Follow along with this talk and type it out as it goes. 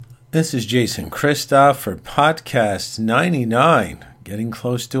This is Jason Christoff for podcast 99, getting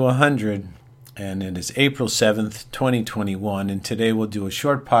close to 100, and it is April 7th, 2021, and today we'll do a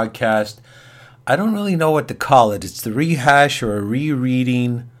short podcast. I don't really know what to call it. It's the rehash or a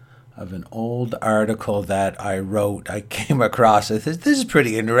rereading of an old article that I wrote. I came across it. This is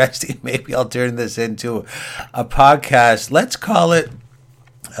pretty interesting. Maybe I'll turn this into a podcast. Let's call it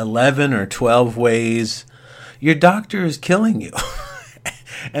 11 or 12 ways your doctor is killing you.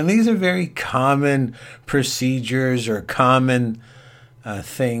 And these are very common procedures or common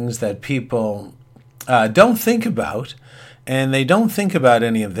things that people don't think about. And they don't think about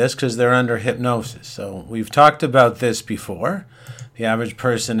any of this because they're under hypnosis. So we've talked about this before. The average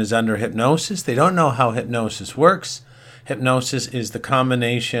person is under hypnosis. They don't know how hypnosis works. Hypnosis is the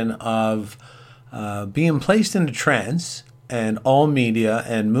combination of being placed into trance, and all media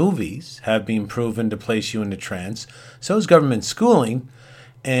and movies have been proven to place you into trance. So is government schooling.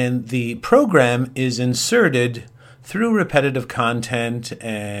 And the program is inserted through repetitive content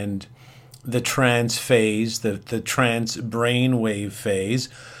and the trance phase, the trance brainwave phase,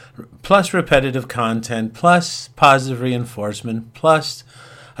 plus repetitive content, plus positive reinforcement, plus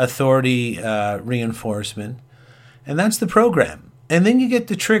authority reinforcement. And that's the program. And then you get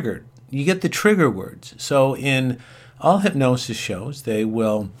the trigger words. So in all hypnosis shows, they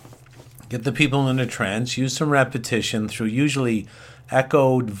will get the people in a trance, use some repetition through usually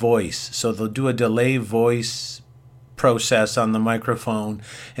echoed voice. So they'll do a delay voice process on the microphone,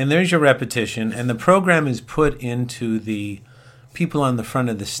 and there's your repetition, and the program is put into the people on the front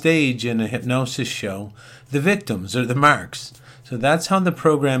of the stage in a hypnosis show, the victims or the marks. So that's how the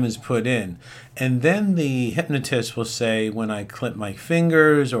program is put in. And then the hypnotist will say, when I clip my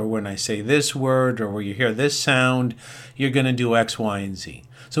fingers, or when I say this word, or when you hear this sound, you're going to do X, Y, and Z.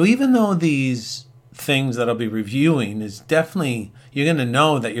 So even though these things that I'll be reviewing is definitely, you're going to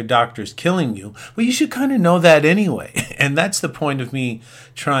know that your doctor's killing you, but you should kind of know that anyway. And that's the point of me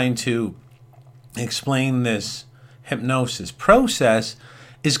trying to explain this hypnosis process,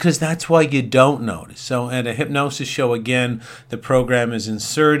 is because that's why you don't notice. So at a hypnosis show, again, the program is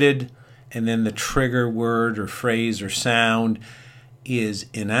inserted, and then the trigger word or phrase or sound is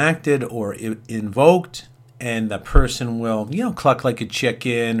enacted or invoked, and the person will, cluck like a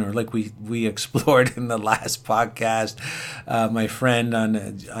chicken, or like we explored in the last podcast. My friend on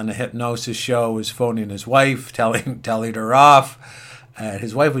a hypnosis show was phoning his wife, telling her off.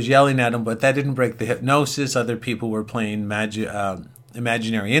 His wife was yelling at him, but that didn't break the hypnosis. Other people were playing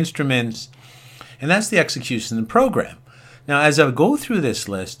imaginary instruments, and that's the execution of the program. Now, as I go through this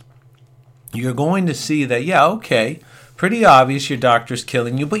list, you're going to see that, pretty obvious your doctor's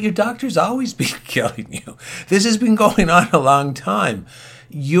killing you, but your doctor's always been killing you. This has been going on a long time.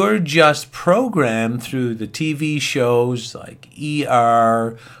 You're just programmed through the TV shows like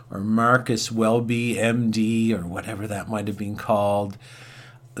ER or Marcus Welby, MD, or whatever that might have been called,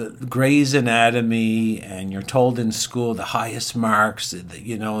 Grey's Anatomy, and you're told in school the highest marks,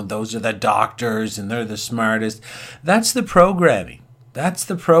 those are the doctors and they're the smartest. That's the programming.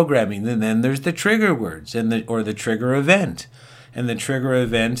 And then there's the trigger words or the trigger event. And the trigger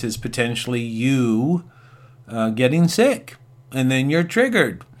event is potentially you getting sick. And then you're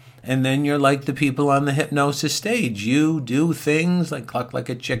triggered. And then you're like the people on the hypnosis stage. You do things like cluck like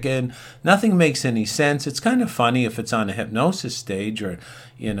a chicken. Nothing makes any sense. It's kind of funny if it's on a hypnosis stage, or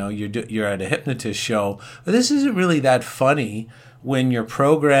you're at a hypnotist show. But this isn't really that funny when you're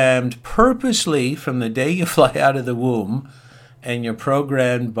programmed purposely from the day you fly out of the womb. And you're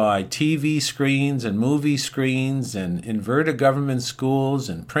programmed by TV screens and movie screens and inverted government schools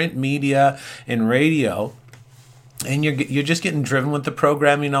and print media and radio. And you're just getting driven with the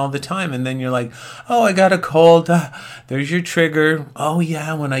programming all the time. And then you're like, oh, I got a cold. There's your trigger. Oh,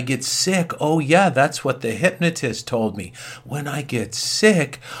 yeah, when I get sick. Oh, yeah, that's what the hypnotist told me. When I get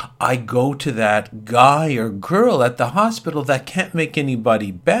sick, I go to that guy or girl at the hospital that can't make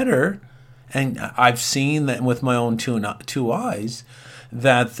anybody better. And I've seen that with my own two eyes,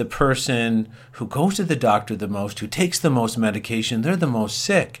 that the person who goes to the doctor the most, who takes the most medication, they're the most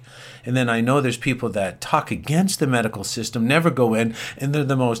sick. And then I know there's people that talk against the medical system, never go in, and they're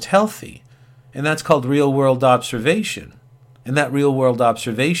the most healthy. And that's called real-world observation. And that real-world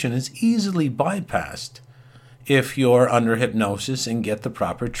observation is easily bypassed if you're under hypnosis and get the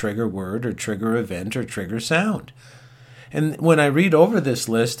proper trigger word or trigger event or trigger sound. And when I read over this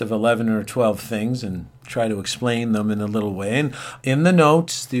list of 11 or 12 things and try to explain them in a little way, and in the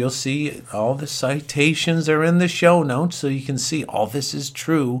notes, you'll see all the citations are in the show notes, so you can see all this is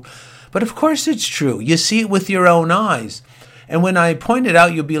true. But of course it's true. You see it with your own eyes. And when I point it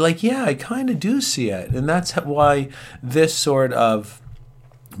out, you'll be like, yeah, I kind of do see it. And that's why this sort of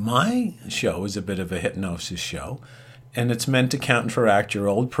My show is a bit of a hypnosis show, and it's meant to counteract your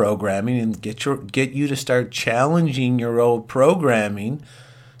old programming and get you to start challenging your old programming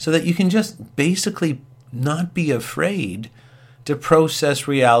so that you can just basically not be afraid to process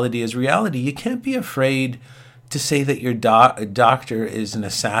reality as reality. You can't be afraid to say that your doctor is an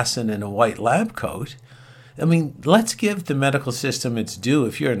assassin in a white lab coat. I mean, let's give the medical system its due.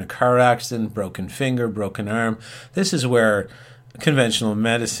 If you're in a car accident, broken finger, broken arm, this is where conventional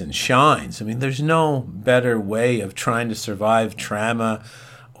medicine shines. I mean, there's no better way of trying to survive trauma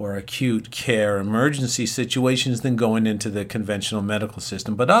or acute care emergency situations than going into the conventional medical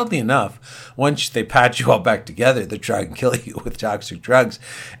system. But oddly enough, once they patch you all back together, they try and kill you with toxic drugs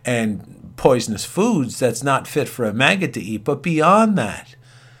and poisonous foods that's not fit for a maggot to eat. But beyond that,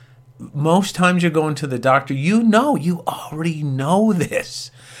 most times you're going to the doctor, you already know this.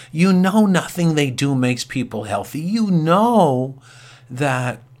 You know nothing they do makes people healthy. You know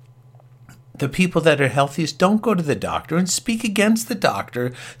that the people that are healthiest don't go to the doctor and speak against the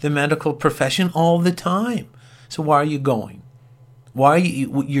doctor, the medical profession, all the time. So why are you going?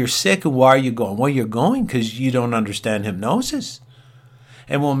 You're sick, and why are you going? Well, you're going because you don't understand hypnosis.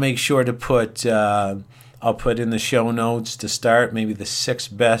 And we'll make sure to put, I'll put in the show notes to start, maybe the 6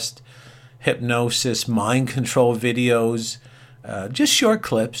 best hypnosis mind control videos, just short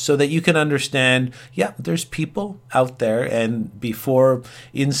clips so that you can understand, there's people out there, and before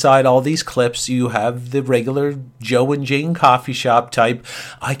inside all these clips you have the regular Joe and Jane coffee shop type,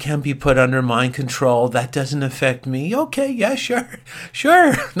 I can be put under mind control, that doesn't affect me. Okay, yeah,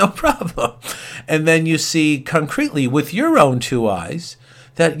 sure, no problem. And then you see concretely with your own 2 eyes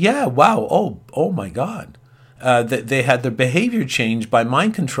that, oh my God. That they had their behavior changed by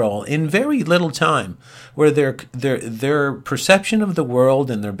mind control in very little time, where their perception of the world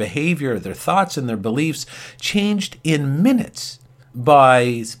and their behavior, their thoughts and their beliefs changed in minutes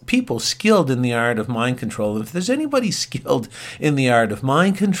by people skilled in the art of mind control. If there's anybody skilled in the art of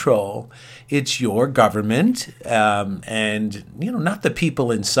mind control, it's your government, and not the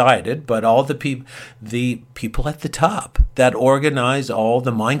people inside it, but all the people at the top that organize all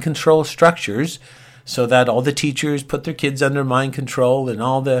the mind control structures, so that all the teachers put their kids under mind control, and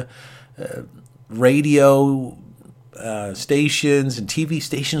all the radio stations and TV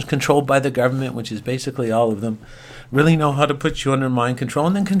stations controlled by the government, which is basically all of them, really know how to put you under mind control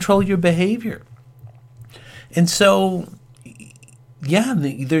and then control your behavior. And so,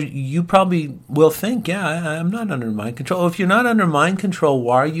 you probably will think, I'm not under mind control. If you're not under mind control,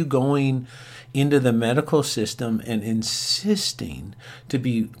 why are you going into the medical system and insisting to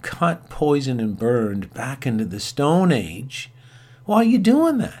be cut, poisoned, and burned back into the Stone Age? Why are you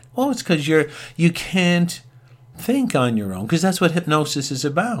doing that? Well, it's because you can't think on your own, because that's what hypnosis is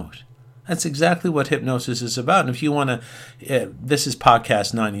about. That's exactly what hypnosis is about. And if you want to, this is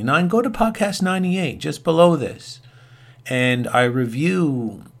podcast 99, go to podcast 98, just below this. And I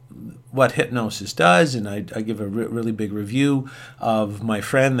review what hypnosis does, and I give a really big review of my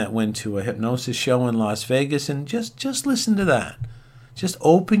friend that went to a hypnosis show in Las Vegas, and just listen to that. Just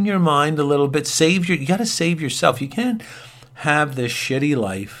open your mind a little bit. You got to save yourself. You can't have this shitty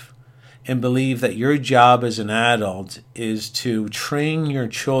life and believe that your job as an adult is to train your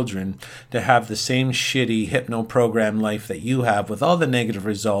children to have the same shitty hypno-program life that you have, with all the negative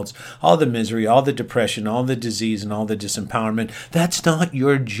results, all the misery, all the depression, all the disease, and all the disempowerment. That's not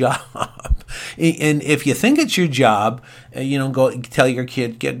your job. And if you think it's your job, go tell your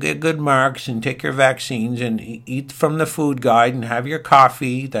kid, get good marks and take your vaccines and eat from the food guide and have your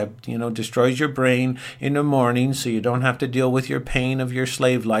coffee that, destroys your brain in the morning so you don't have to deal with your pain of your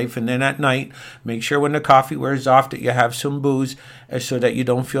slave life. And then at night, make sure when the coffee wears off that you have some booze so that you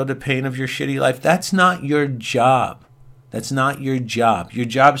don't feel the pain of your shitty life. That's not your job. That's not your job. Your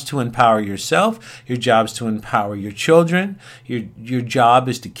job is to empower yourself. Your job is to empower your children. Your job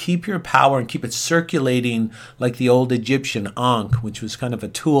is to keep your power and keep it circulating like the old Egyptian Ankh, which was kind of a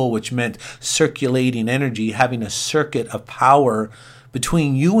tool which meant circulating energy, having a circuit of power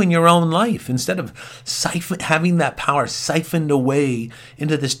between you and your own life, instead of having that power siphoned away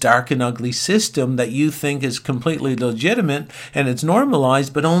into this dark and ugly system that you think is completely legitimate and it's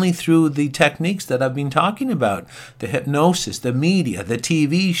normalized, but only through the techniques that I've been talking about. The hypnosis, the media, the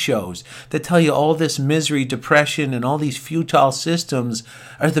TV shows that tell you all this misery, depression, and all these futile systems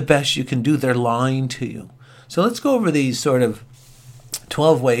are the best you can do. They're lying to you. So let's go over these sort of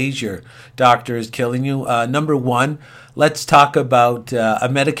 12 ways your doctor is killing you. Number 1, let's talk about a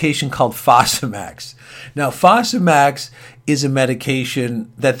medication called Fosamax. Now, Fosamax is a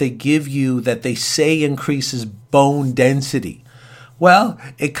medication that they give you that they say increases bone density. Well,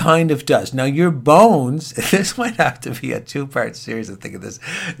 it kind of does. Now, your bones, this might have to be a two-part series. I'm thinking this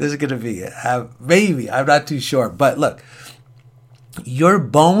is going to be, maybe, I'm not too sure. But look, your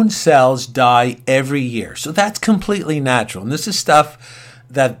bone cells die every year. So that's completely natural. And this is stuff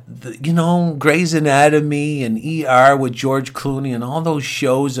that, Grey's Anatomy and ER with George Clooney and all those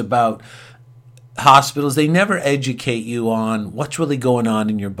shows about hospitals, they never educate you on what's really going on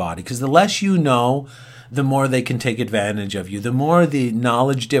in your body. Because the less you know, the more they can take advantage of you. The more the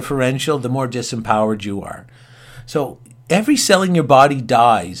knowledge differential, the more disempowered you are. So every cell in your body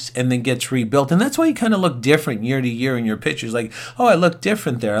dies and then gets rebuilt. And that's why you kind of look different year to year in your pictures. Like, oh, I look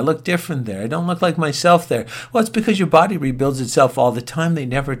different there. I look different there. I don't look like myself there. Well, it's because your body rebuilds itself all the time. They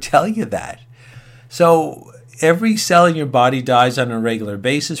never tell you that. So every cell in your body dies on a regular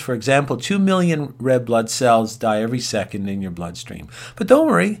basis. For example, 2 million red blood cells die every second in your bloodstream. But don't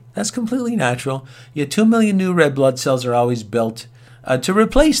worry, that's completely natural. Your 2 million new red blood cells are always built to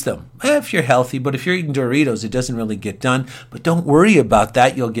replace them if you're healthy. But if you're eating Doritos, it doesn't really get done. But don't worry about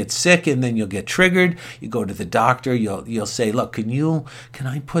that. You'll get sick and then you'll get triggered. You go to the doctor. You'll say, look, can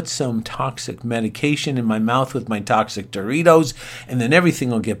I put some toxic medication in my mouth with my toxic Doritos? And then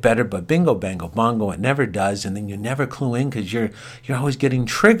everything will get better. But bingo, bango, bongo, it never does. And then you never clue in because you're always getting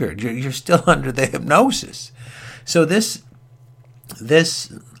triggered. You're still under the hypnosis. So this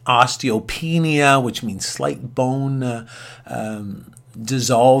osteopenia, which means slight bone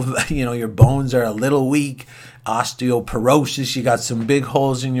dissolve, your bones are a little weak. Osteoporosis, you got some big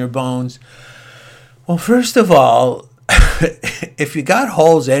holes in your bones. Well, first of all, if you got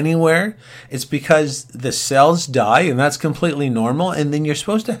holes anywhere, it's because the cells die, and that's completely normal, and then you're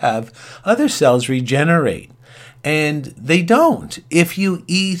supposed to have other cells regenerate. And they don't. If you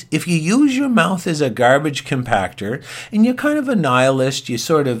use your mouth as a garbage compactor and you're kind of a nihilist,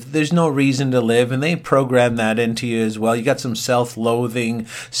 there's no reason to live, and they program that into you as well. You got some self-loathing,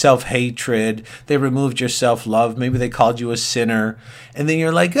 self-hatred. They removed your self-love. Maybe they called you a sinner. And then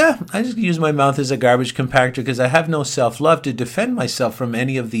you're like, I just use my mouth as a garbage compactor because I have no self-love to defend myself from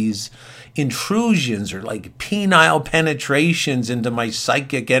any of these intrusions or like penile penetrations into my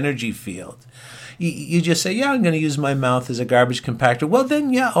psychic energy field. You just say, I'm going to use my mouth as a garbage compactor. Well,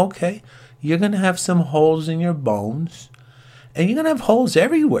 then, okay. You're going to have some holes in your bones. And you're going to have holes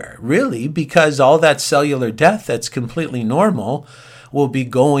everywhere, really, because all that cellular death that's completely normal will be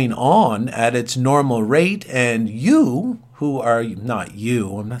going on at its normal rate. And you, who are not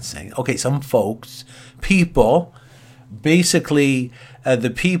you, I'm not saying, okay, some folks, people, basically the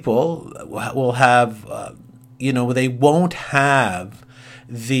people will have, they won't have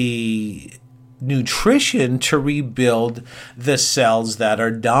the nutrition to rebuild the cells that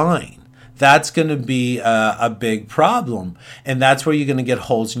are dying. That's going to be a big problem. And that's where you're going to get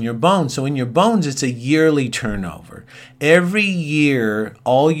holes in your bones. So in your bones, it's a yearly turnover. Every year,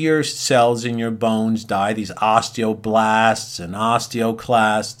 all your cells in your bones die, these osteoblasts and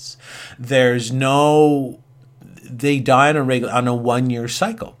osteoclasts. They die on a 1-year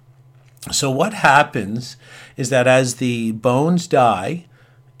cycle. So what happens is that as the bones die,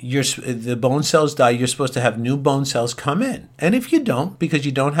 the bone cells die, you're supposed to have new bone cells come in. And if you don't, because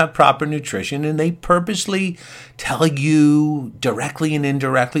you don't have proper nutrition, and they purposely tell you directly and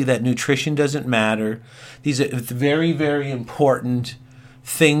indirectly that nutrition doesn't matter, these are very, very important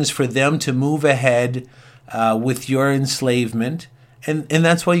things for them to move ahead with your enslavement. And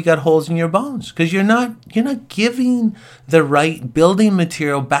that's why you got holes in your bones, because you're not giving the right building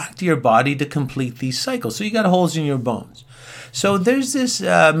material back to your body to complete these cycles. So you got holes in your bones. So there's this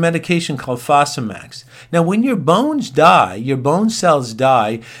medication called Fosamax. Now, when your bones die, your bone cells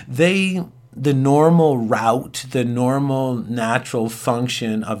die, the normal route, the normal natural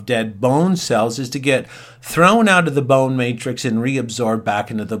function of dead bone cells is to get thrown out of the bone matrix and reabsorbed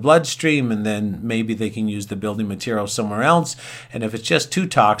back into the bloodstream, and then maybe they can use the building material somewhere else. And if it's just too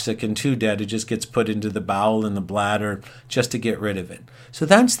toxic and too dead, it just gets put into the bowel and the bladder just to get rid of it. So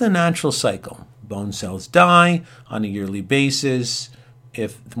that's the natural cycle. Bone cells die on a yearly basis.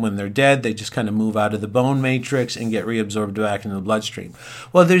 When they're dead, they just kind of move out of the bone matrix and get reabsorbed back into the bloodstream.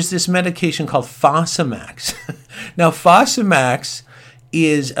 Well, there's this medication called Fosamax. Now, Fosamax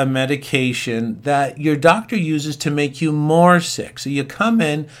is a medication that your doctor uses to make you more sick. So you come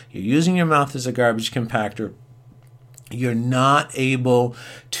in, you're using your mouth as a garbage compactor. You're not able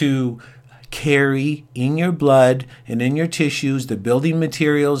to carry in your blood and in your tissues the building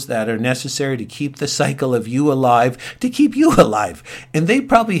materials that are necessary to keep the cycle of you alive, to keep you alive. And they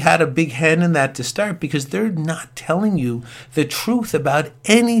probably had a big hand in that to start, because they're not telling you the truth about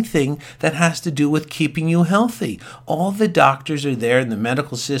anything that has to do with keeping you healthy. All the doctors are there in the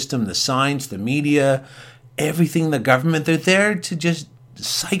medical system, the science, the media, everything the government. They're there to just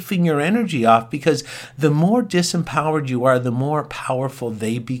siphon your energy off, because the more disempowered you are, the more powerful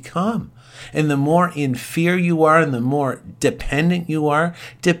they become. And the more in fear you are and the more dependent you are,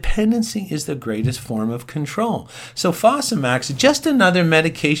 dependency is the greatest form of control. So Fosamax, just another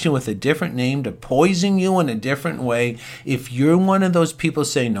medication with a different name to poison you in a different way. If you're one of those people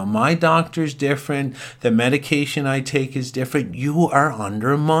saying, no, my doctor's different, the medication I take is different, you are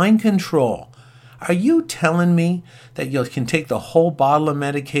under mind control. Are you telling me that you can take the whole bottle of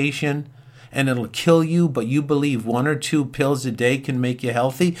medication and it'll kill you, but you believe 1 or 2 pills a day can make you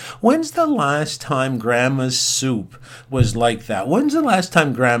healthy? When's the last time Grandma's soup was like that? When's the last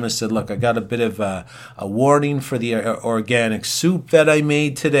time Grandma said, look, I got a bit of a warning for the organic soup that I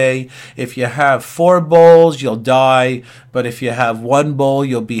made today. If you have 4 bowls, you'll die. But if you have 1 bowl,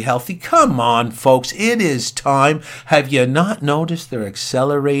 you'll be healthy. Come on, folks. It is time. Have you not noticed they're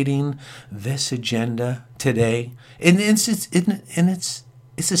accelerating this agenda today? And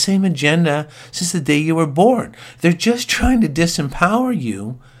it's the same agenda since the day you were born. They're just trying to disempower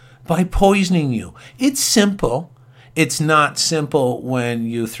you by poisoning you. It's simple. It's not simple when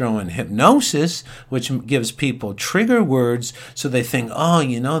you throw in hypnosis, which gives people trigger words so they think, oh,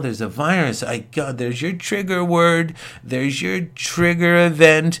 there's a virus. There's your trigger word. There's your trigger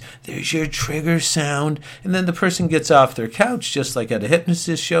event. There's your trigger sound. And then the person gets off their couch, just like at a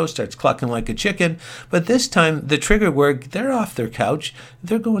hypnosis show, starts clucking like a chicken. But this time, the trigger word, they're off their couch.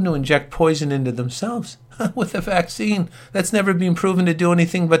 They're going to inject poison into themselves with a vaccine that's never been proven to do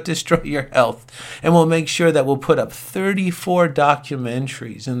anything but destroy your health. And we'll make sure that we'll put up 34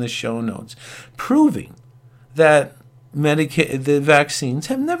 documentaries in the show notes proving that the vaccines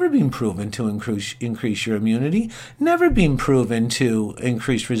have never been proven to increase your immunity, never been proven to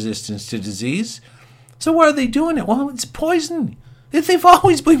increase resistance to disease. So why are they doing it? Well, it's poison. They've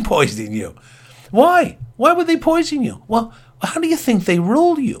always been poisoning you. Why? Why would they poison you? Well, how do you think they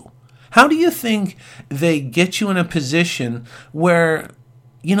rule you? How do you think they get you in a position where,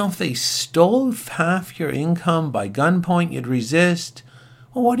 if they stole half your income by gunpoint, you'd resist?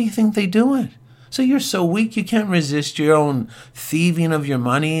 Well, why do you think they do it? So you're so weak you can't resist your own thieving of your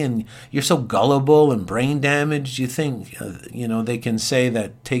money, and you're so gullible and brain damaged you think, they can say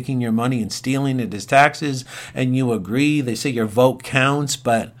that taking your money and stealing it is taxes, and you agree. They say your vote counts,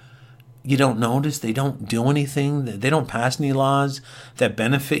 but you don't notice. They don't do anything. They don't pass any laws that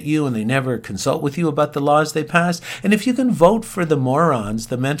benefit you, and they never consult with you about the laws they pass. And if you can vote for the morons,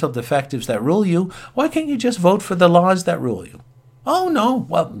 the mental defectives that rule you, why can't you just vote for the laws that rule you? Oh, no.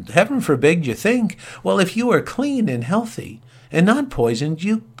 Well, heaven forbid you think. Well, if you are clean and healthy and not poisoned,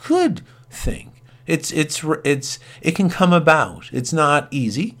 you could think. It can come about. It's not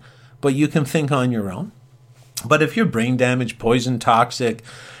easy, but you can think on your own. But if you're brain damaged, poisoned, toxic,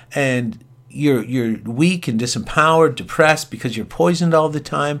 and you're weak and disempowered, depressed because you're poisoned all the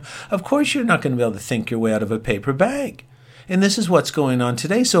time, of course you're not going to be able to think your way out of a paper bag. And this is what's going on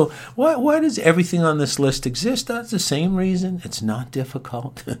today. So why does everything on this list exist? That's the same reason. It's not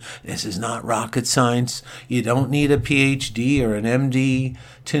difficult. This is not rocket science. You don't need a PhD or an MD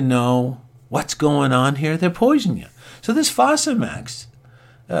to know what's going on here. They're poisoning you. So this Fosamax,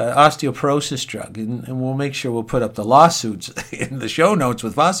 osteoporosis drug, and we'll make sure we'll put up the lawsuits in the show notes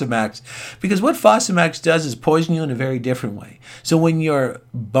with Fosamax, because what Fosamax does is poison you in a very different way. So when your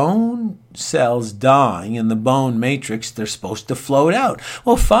bone cells die in the bone matrix, they're supposed to float out.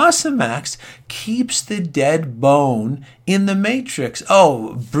 Well, Fosamax keeps the dead bone in the matrix.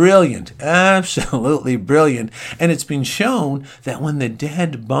 Oh, brilliant. Absolutely brilliant. And it's been shown that when the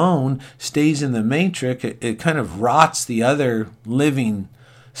dead bone stays in the matrix, it kind of rots the other living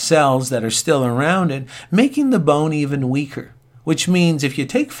cells that are still around it, making the bone even weaker. Which means if you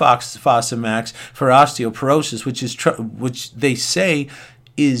take Fosamax for osteoporosis, which they say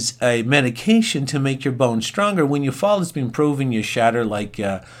is a medication to make your bone stronger, when you fall, it's been proven you shatter like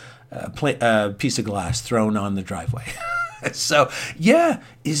a piece of glass thrown on the driveway. So, yeah,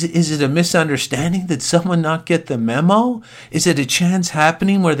 is it a misunderstanding? Did someone not get the memo? Is it a chance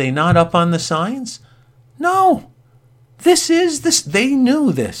happening where they not up on the signs? No. They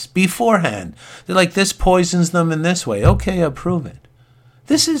knew this beforehand. They're like, this poisons them in this way. Okay, I'll prove it.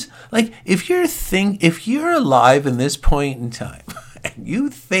 This is like, if you're alive in this point in time and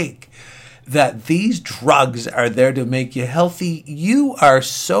you think that these drugs are there to make you healthy, you are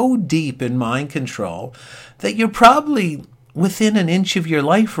so deep in mind control that you're probably within an inch of your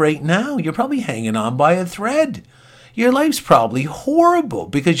life right now. You're probably hanging on by a thread. Your life's probably horrible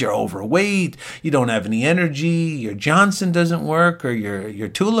because you're overweight, you don't have any energy, your Johnson doesn't work, or your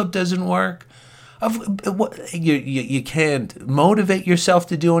tulip doesn't work. You can't motivate yourself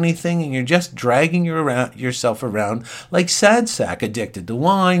to do anything, and you're just dragging yourself around like sad sack, addicted to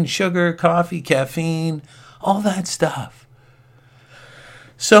wine, sugar, coffee, caffeine, all that stuff.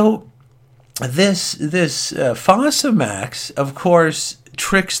 So this Fosamax, of course,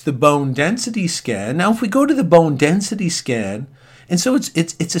 tricks the bone density scan. Now, if we go to the bone density scan, and so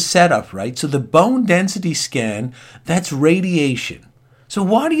it's a setup, right? So the bone density scan, that's radiation. So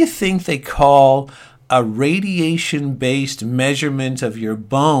why do you think they call a radiation-based measurement of your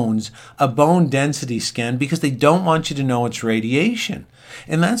bones a bone density scan? Because they don't want you to know it's radiation.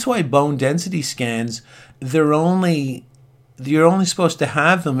 And that's why bone density scans, you're only supposed to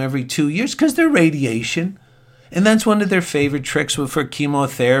have them every 2 years because they're radiation. And that's one of their favorite tricks for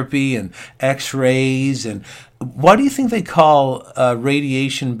chemotherapy and x-rays. And why do you think they call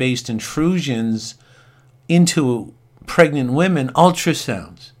radiation-based intrusions into pregnant women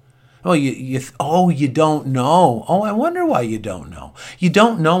ultrasounds? Oh, you don't know. Oh, I wonder why you don't know. You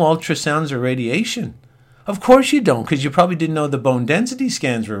don't know ultrasounds are radiation. Of course you don't, because you probably didn't know the bone density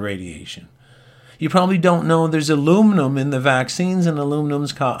scans were radiation. You probably don't know there's aluminum in the vaccines, and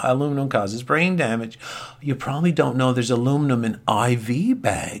aluminum causes brain damage. You probably don't know there's aluminum in IV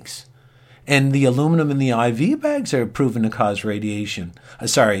bags. And the aluminum in the IV bags are proven to cause brain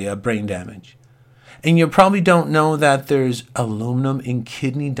damage. And you probably don't know that there's aluminum in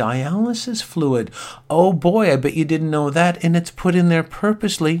kidney dialysis fluid. Oh boy, I bet you didn't know that. And it's put in there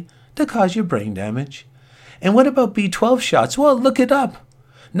purposely to cause you brain damage. And what about B12 shots? Well, look it up.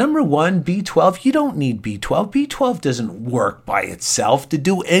 Number one, B12, you don't need B12. B12 doesn't work by itself to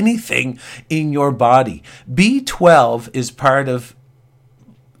do anything in your body. B12 is part of,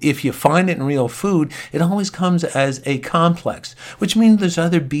 if you find it in real food, it always comes as a complex, which means there's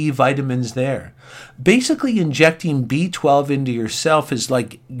other B vitamins there. Basically, injecting B12 into yourself is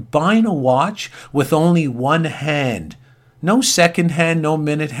like buying a watch with only one hand. No second hand, no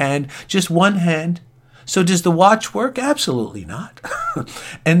minute hand, just one hand. So does the watch work? Absolutely not.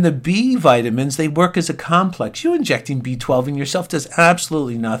 And the B vitamins, they work as a complex. You injecting B12 in yourself does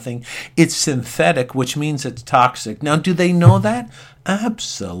absolutely nothing. It's synthetic, which means it's toxic. Now, do they know that?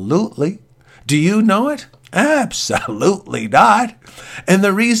 Absolutely. Do you know it? Absolutely not. And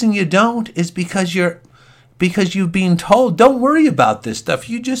the reason you don't is because you've been told, don't worry about this stuff.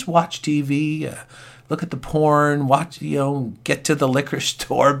 You just watch TV, look at the porn, get to the liquor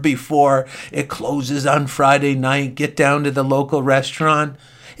store before it closes on Friday night, get down to the local restaurant.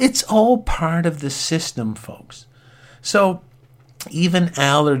 It's all part of the system, folks. So even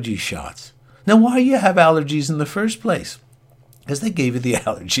allergy shots. Now, why do you have allergies in the first place? Because they gave you the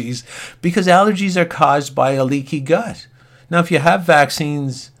allergies, because allergies are caused by a leaky gut. Now, if you have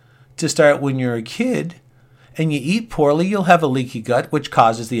vaccines to start when you're a kid, and you eat poorly, you'll have a leaky gut, which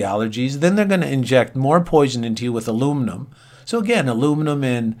causes the allergies. Then they're going to inject more poison into you with aluminum. So again, aluminum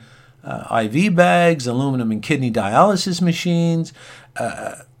in IV bags, aluminum in kidney dialysis machines,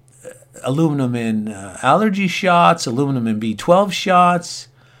 aluminum in allergy shots, aluminum in B12 shots,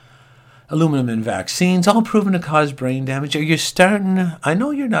 aluminum in vaccines, all proven to cause brain damage. I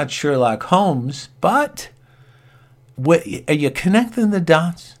know you're not Sherlock Holmes, but are you connecting the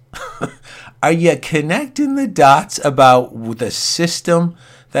dots? Are you connecting the dots about the system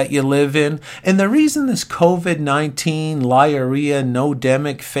that you live in? And the reason this COVID-19, liarrhea,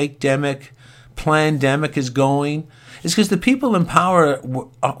 no-demic, fake-demic, plandemic is going is because the people in power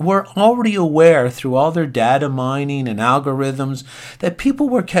were already aware through all their data mining and algorithms that people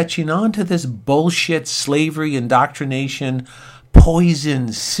were catching on to this bullshit slavery, indoctrination,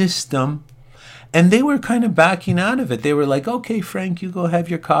 poison system. And they were kind of backing out of it. They were like, okay, Frank, you go have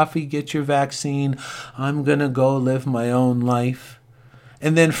your coffee, get your vaccine. I'm going to go live my own life.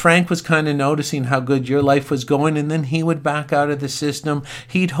 And then Frank was kind of noticing how good your life was going, and then he would back out of the system.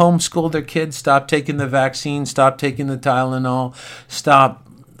 He'd homeschool their kids, stop taking the vaccine, stop taking the Tylenol, stop,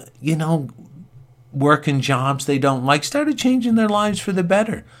 working jobs they don't like, started changing their lives for the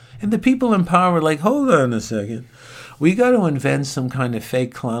better. And the people in power were like, hold on a second. We got to invent some kind of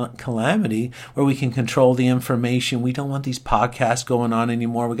fake calamity where we can control the information. We don't want these podcasts going on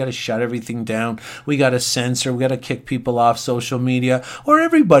anymore. We got to shut everything down. We got to censor. We got to kick people off social media, or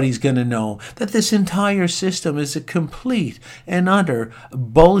everybody's going to know that this entire system is a complete and utter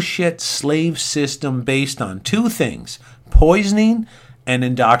bullshit slave system based on two things: poisoning and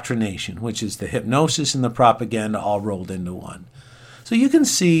indoctrination, which is the hypnosis and the propaganda all rolled into one. So you can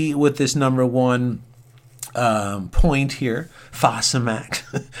see with this number one point here,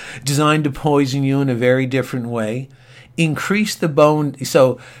 Fosamax, designed to poison you in a very different way, increase the bone.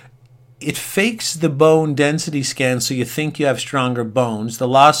 So it fakes the bone density scan so you think you have stronger bones. The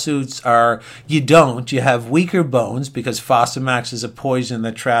lawsuits are you don't. You have weaker bones because Fosamax is a poison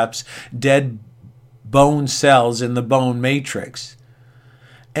that traps dead bone cells in the bone matrix.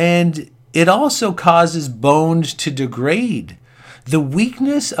 And it also causes bones to degrade. The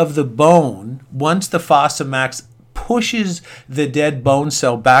weakness of the bone, once the Fosamax pushes the dead bone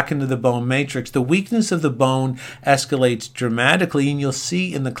cell back into the bone matrix, the weakness of the bone escalates dramatically. And you'll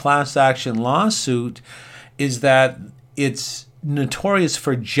see in the class action lawsuit is that it's notorious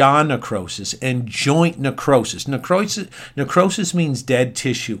for jaw necrosis and joint necrosis. Necrosis means dead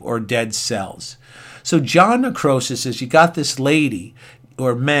tissue or dead cells. So jaw necrosis is you got this lady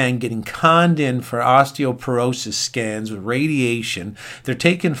or man getting conned in for osteoporosis scans with radiation. They're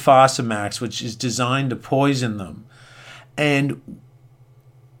taking Fosamax, which is designed to poison them. And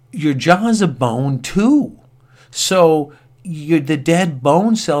your jaw's a bone too. So the dead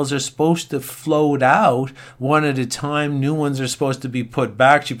bone cells are supposed to float out one at a time. New ones are supposed to be put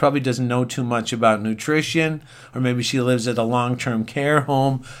back. She probably doesn't know too much about nutrition, or maybe she lives at a long-term care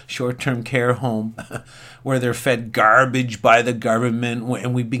home, short-term care home, where they're fed garbage by the government,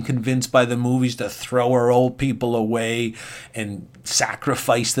 and we've been convinced by the movies to throw our old people away and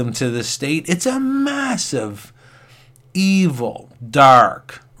sacrifice them to the state. It's a massive, evil,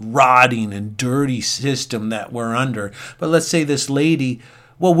 dark, rotting and dirty system that we're under. But let's say this lady,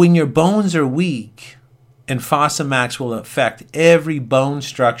 well, when your bones are weak, and Fosamax will affect every bone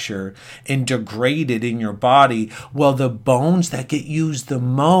structure and degrade it in your body, well, the bones that get used the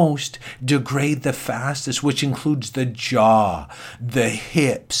most degrade the fastest, which includes the jaw, the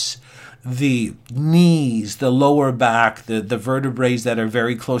hips, the knees, the lower back, the vertebrae that are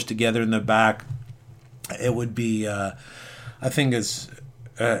very close together in the back. It would be, I think it's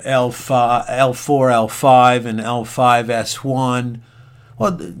L4, L5, and L5S1.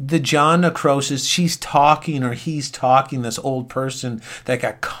 Well, the jaw necrosis, she's talking or he's talking, this old person that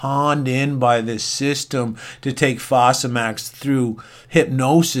got conned in by this system to take Fosamax through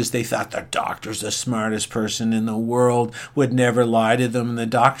hypnosis. They thought the doctor's the smartest person in the world, would never lie to them. And the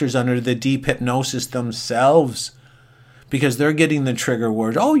doctor's under the deep hypnosis themselves, because they're getting the trigger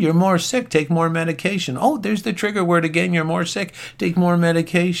word. Oh, you're more sick, take more medication. Oh, there's the trigger word again, you're more sick, take more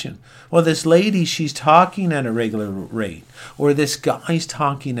medication. Well, this lady, she's talking at a regular rate, or this guy's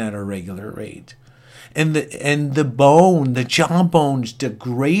talking at a regular rate. And the bone, the jawbone's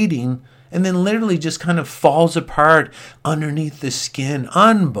degrading, and then literally just kind of falls apart underneath the skin.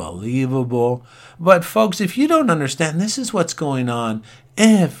 Unbelievable. But folks, if you don't understand, this is what's going on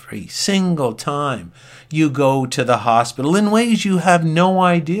every single time you go to the hospital in ways you have no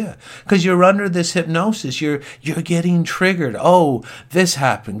idea, because you're under this hypnosis. You're getting triggered. Oh, this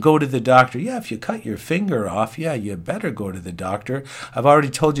happened. Go to the doctor. Yeah, if you cut your finger off, yeah, you better go to the doctor. I've already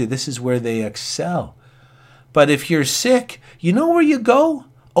told you this is where they excel. But if you're sick, you know where you go?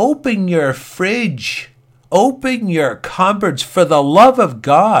 Open your fridge. Open your cupboards. For the love of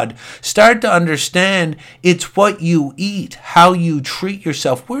God, start to understand it's what you eat, how you treat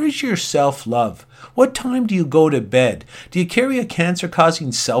yourself. Where's your self-love? What time do you go to bed? Do you carry a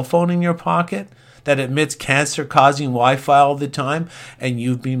cancer-causing cell phone in your pocket that emits cancer-causing Wi-Fi all the time, and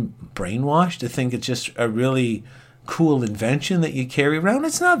you've been brainwashed to think it's just a really cool invention that you carry around?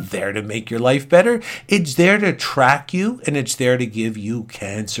 It's not there to make your life better. It's there to track you, and it's there to give you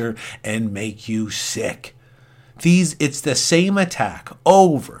cancer and make you sick. It's the same attack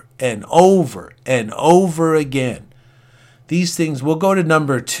over and over and over again. These things, we'll go to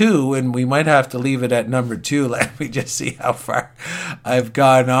number 2, and we might have to leave it at number 2. Let me just see how far I've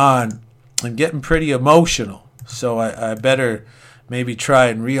gone on. I'm getting pretty emotional, so I better maybe try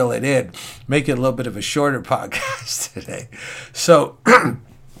and reel it in. Make it a little bit of a shorter podcast today. So,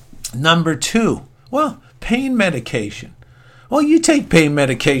 number 2, well, pain medication. Well, you take pain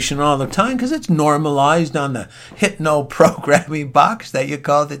medication all the time because it's normalized on the hypno-programming box that you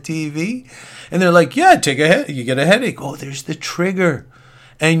call the TV. And they're like, yeah, you get a headache. Oh, there's the trigger.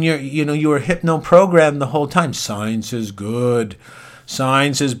 And you were hypno-programmed the whole time. Science is good.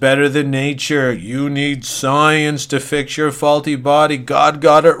 Science is better than nature. You need science to fix your faulty body. God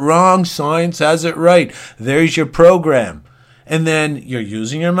got it wrong. Science has it right. There's your program. And then you're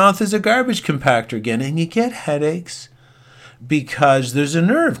using your mouth as a garbage compactor again, and you get headaches. Because there's a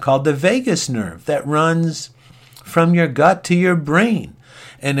nerve called the vagus nerve that runs from your gut to your brain.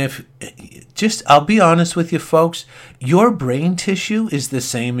 And I'll be honest with you folks, your brain tissue is the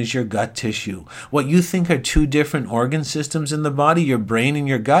same as your gut tissue. What you think are two different organ systems in the body, your brain and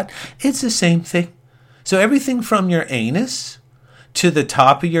your gut, it's the same thing. So everything from your anus to the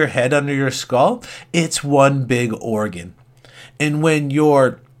top of your head under your skull, it's one big organ. And when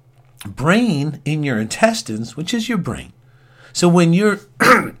your brain in your intestines, which is your brain. So when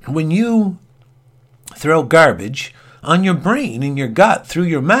you throw garbage on your brain in your gut through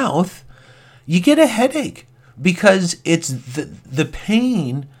your mouth, you get a headache because it's the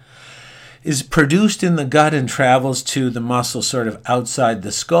pain is produced in the gut and travels to the muscle sort of outside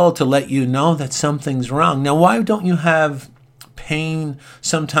the skull to let you know that something's wrong. Now, why don't you have pain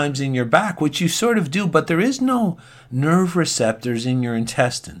sometimes in your back, which you sort of do, but there is no nerve receptors in your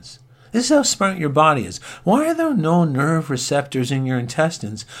intestines? This is how smart your body is. Why are there no nerve receptors in your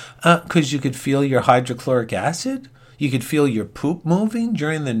intestines? Because you could feel your hydrochloric acid. You could feel your poop moving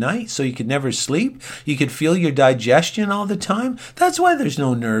during the night, so you could never sleep. You could feel your digestion all the time. That's why there's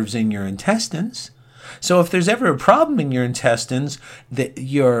no nerves in your intestines. So if there's ever a problem in your intestines,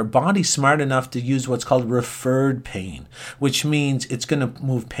 your body's smart enough to use what's called referred pain, which means it's going to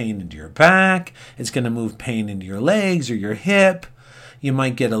move pain into your back. It's going to move pain into your legs or your hip. You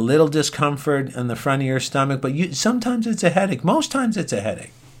might get a little discomfort in the front of your stomach, but sometimes it's a headache. Most times it's a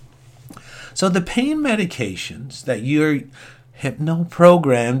headache. So the pain medications that you're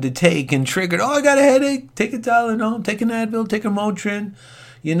hypno-programmed to take and triggered, I got a headache, take a Tylenol, take an Advil, take a Motrin,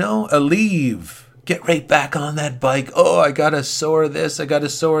 Aleve, get right back on that bike. I got a sore this, I got a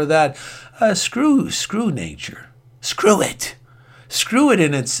sore that. Screw nature. Screw it. Screw it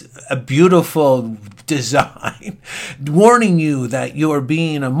in its a beautiful design, warning you that you are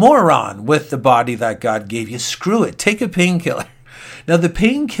being a moron with the body that God gave you. Screw it. Take a painkiller. Now, the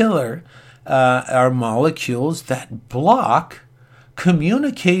painkiller are molecules that block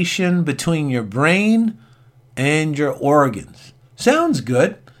communication between your brain and your organs. Sounds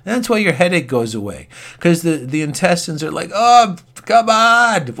good. That's why your headache goes away. Because the intestines are like, come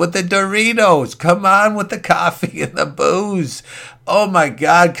on with the Doritos. Come on with the coffee and the booze. Oh my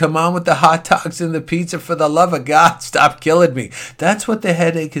God, come on with the hot dogs and the pizza. For the love of God, stop killing me. That's what the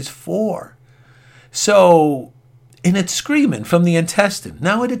headache is for. So, and it's screaming from the intestine.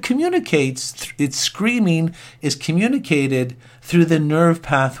 Now it communicates, its screaming is communicated through the nerve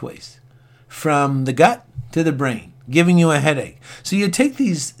pathways from the gut to the brain, giving you a headache. So you take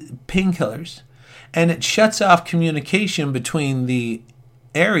these painkillers and it shuts off communication between the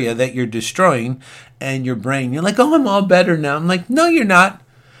area that you're destroying and your brain. You're like, I'm all better now. I'm like, no, you're not.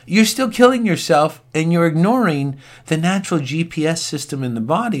 You're still killing yourself and you're ignoring the natural GPS system in the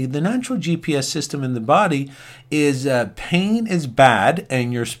body. The natural GPS system in the body is pain is bad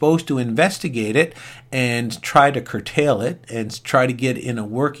and you're supposed to investigate it and try to curtail it and try to get in a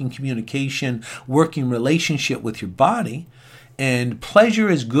working communication, working relationship with your body. And pleasure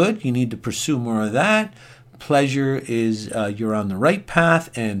is good. You need to pursue more of that. Pleasure is you're on the right path,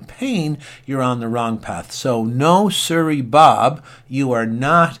 and pain, you're on the wrong path. So no, sirree, Bob, you are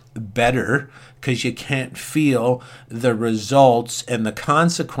not better because you can't feel the results and the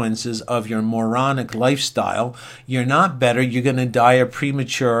consequences of your moronic lifestyle. You're not better. You're going to die a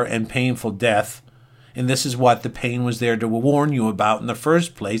premature and painful death. And this is what the pain was there to warn you about in the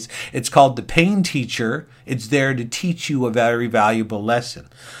first place. It's called the pain teacher. It's there to teach you a very valuable lesson.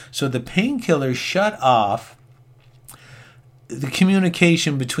 So the painkillers shut off the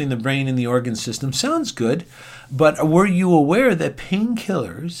communication between the brain and the organ system. Sounds good, but were you aware that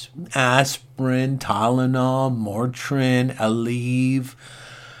painkillers, aspirin, Tylenol, Motrin, Aleve,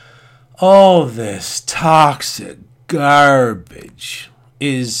 all this toxic garbage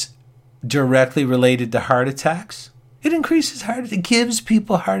is directly related to heart attacks? It increases it gives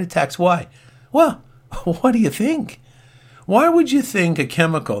people heart attacks. Why? Well, what do you think? Why would you think a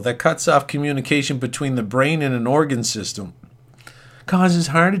chemical that cuts off communication between the brain and an organ system causes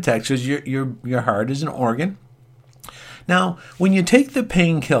heart attacks? Because your heart is an organ. Now, when you take the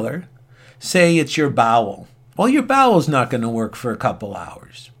painkiller, say it's your bowel. Well, your bowel's not going to work for a couple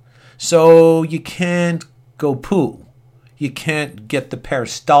hours. So you can't go poo. You can't get the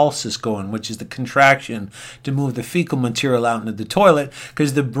peristalsis going, which is the contraction to move the fecal material out into the toilet,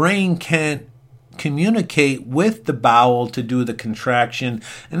 because the brain can't communicate with the bowel to do the contraction.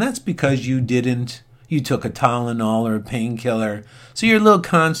 And that's because you took a Tylenol or a painkiller. So you're a little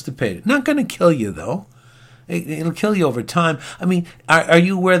constipated. Not going to kill you, though. It'll kill you over time. I mean, are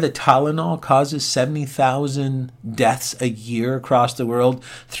you aware that Tylenol causes 70,000 deaths a year across the world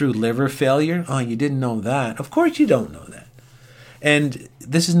through liver failure? Oh, you didn't know that. Of course you don't know that. And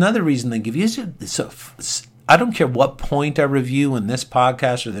this is another reason they give you. So I don't care what point I review in this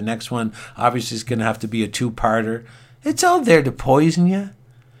podcast or the next one. Obviously, it's going to have to be a two-parter. It's all there to poison you.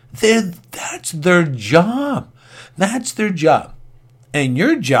 That's their job. That's their job. And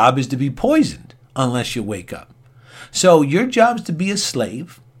your job is to be poisoned unless you wake up. So your job is to be a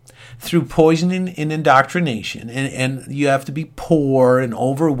slave through poisoning and indoctrination. And you have to be poor and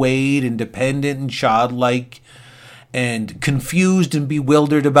overweight and dependent and childlike and confused and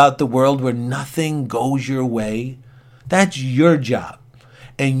bewildered about the world where nothing goes your way. That's your job.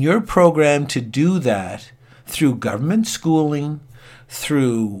 And you're programmed to do that through government schooling,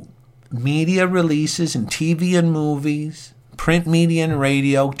 through media releases and TV and movies, print media and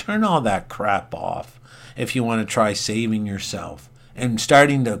radio. Turn all that crap off if you want to try saving yourself and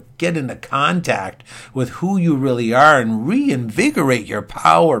starting to get into contact with who you really are and reinvigorate your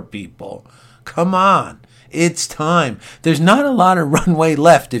power, people. Come on. It's time. There's not a lot of runway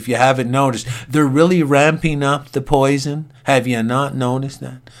left if you haven't noticed. They're really ramping up the poison. Have you not noticed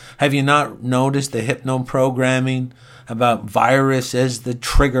that? Have you not noticed the hypno-programming about virus as the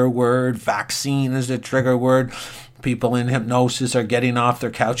trigger word, vaccine as the trigger word? People in hypnosis are getting off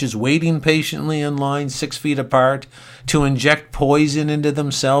their couches, waiting patiently in line 6 feet apart to inject poison into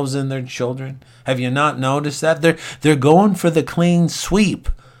themselves and their children. Have you not noticed that? They're going for the clean sweep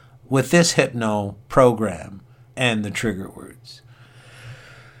with this hypno program and the trigger words.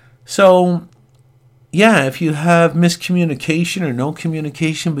 So, yeah, if you have miscommunication or no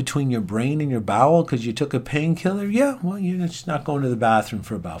communication between your brain and your bowel because you took a painkiller, yeah, well, you're just not going to the bathroom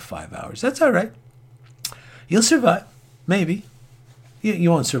for about 5 hours. That's all right. You'll survive, maybe. You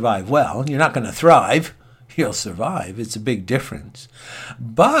won't survive well. You're not going to thrive. You'll survive. It's a big difference.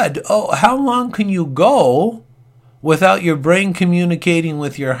 But, how long can you go without your brain communicating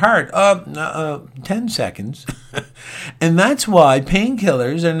with your heart? 10 seconds. And that's why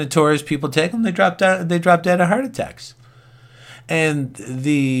painkillers are notorious. People take them, they drop dead of heart attacks. And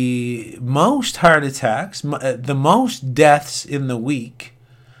the most heart attacks, the most deaths in the week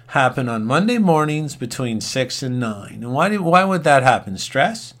happen on Monday mornings between 6 and 9. And why would that happen?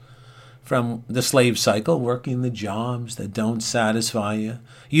 Stress from the slave cycle, working the jobs that don't satisfy you,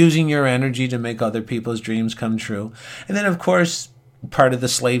 using your energy to make other people's dreams come true. And then, of course, part of the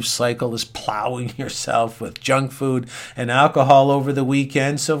slave cycle is plowing yourself with junk food and alcohol over the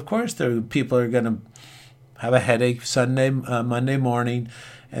weekend. So, of course, people are going to have a headache Monday morning,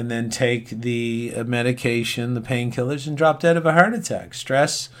 and then take the medication, the painkillers, and drop dead of a heart attack.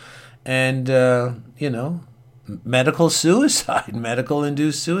 Stress and, medical suicide,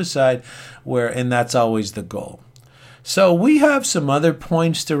 medical-induced suicide, and that's always the goal. So we have some other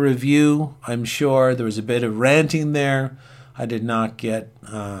points to review. I'm sure there was a bit of ranting there. I did not get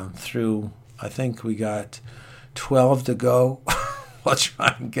through. I think we got 12 to go. We'll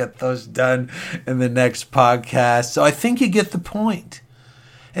try and get those done in the next podcast. So I think you get the point.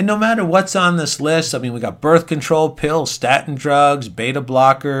 And no matter what's on this list, I mean, we got birth control pills, statin drugs, beta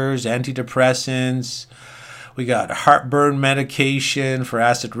blockers, antidepressants. We got heartburn medication for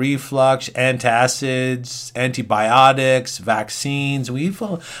acid reflux, antacids, antibiotics, vaccines. We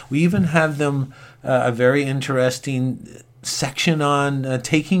even have them a very interesting section on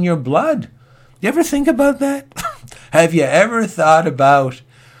taking your blood. You ever think about that? Have you ever thought about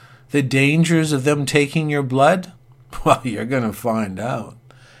the dangers of them taking your blood? Well, you're going to find out.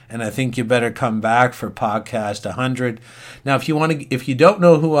 And I think you better come back for podcast 100. Now, if you don't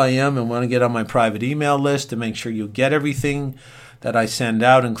know who I am and want to get on my private email list to make sure you get everything that I send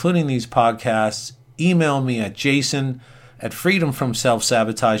out, including these podcasts, email me at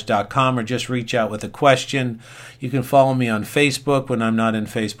jason@freedomfromselfsabotage.com or just reach out with a question. You can follow me on Facebook when I'm not in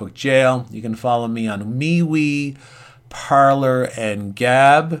Facebook jail. You can follow me on MeWe, Parler, and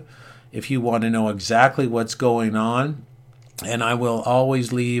Gab if you want to know exactly what's going on. And I will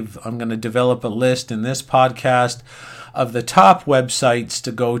always I'm going to develop a list in this podcast of the top websites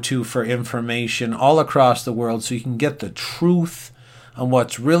to go to for information all across the world so you can get the truth on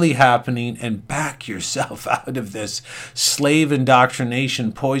what's really happening and back yourself out of this slave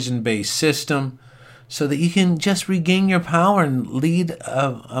indoctrination, poison-based system so that you can just regain your power and lead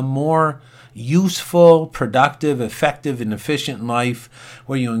a more useful, productive, effective, and efficient life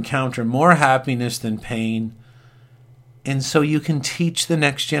where you encounter more happiness than pain. And so you can teach the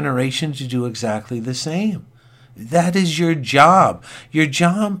next generation to do exactly the same. That is your job. Your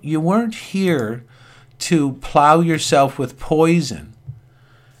job, you weren't here to plow yourself with poison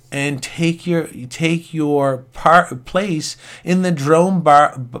and take your place in the drone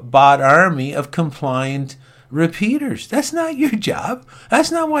bot army of compliant repeaters. That's not your job.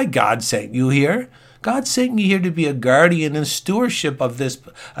 That's not why God sent you here. God sent you here to be a guardian and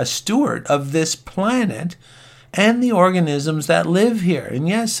a steward of this planet and the organisms that live here. And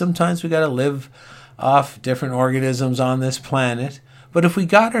yes, sometimes we got to live off different organisms on this planet. But if we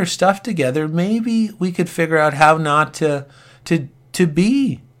got our stuff together, maybe we could figure out how not to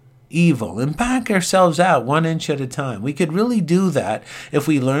be evil and back ourselves out 1 inch at a time. We could really do that if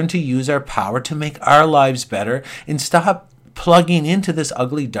we learn to use our power to make our lives better and stop plugging into this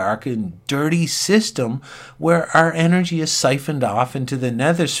ugly, dark, and dirty system where our energy is siphoned off into the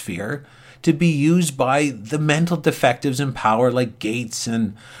nether sphere to be used by the mental defectives in power like Gates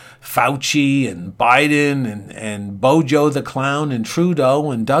and Fauci and Biden and Bojo the Clown and Trudeau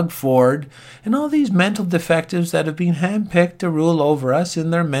and Doug Ford and all these mental defectives that have been handpicked to rule over us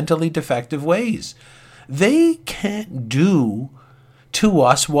in their mentally defective ways. They can't do to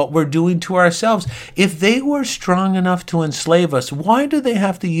us what we're doing to ourselves. If they were strong enough to enslave us, why do they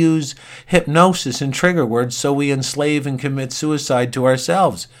have to use hypnosis and trigger words so we enslave and commit suicide to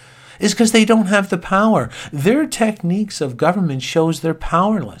ourselves? Is because they don't have the power. Their techniques of government shows they're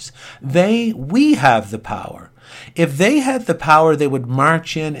powerless. We have the power. If they had the power, they would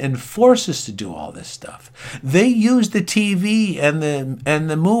march in and force us to do all this stuff. They use the TV and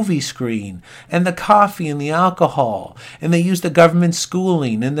the movie screen and the coffee and the alcohol, and they use the government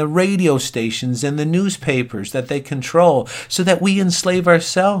schooling and the radio stations and the newspapers that they control so that we enslave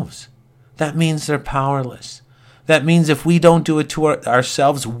ourselves. That means they're powerless. That means if we don't do it to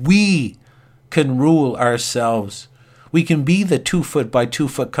ourselves, we can rule ourselves. We can be the 2 foot by 2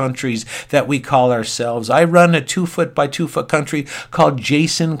 foot countries that we call ourselves. I run a 2 foot by 2 foot country called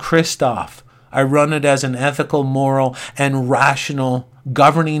Jason Christoff. I run it as an ethical, moral, and rational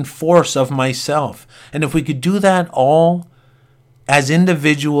governing force of myself. And if we could do that all as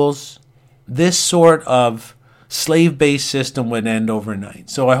individuals, this sort of slave-based system would end overnight.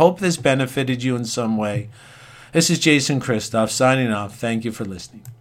 So I hope this benefited you in some way. This is Jason Christoff signing off. Thank you for listening.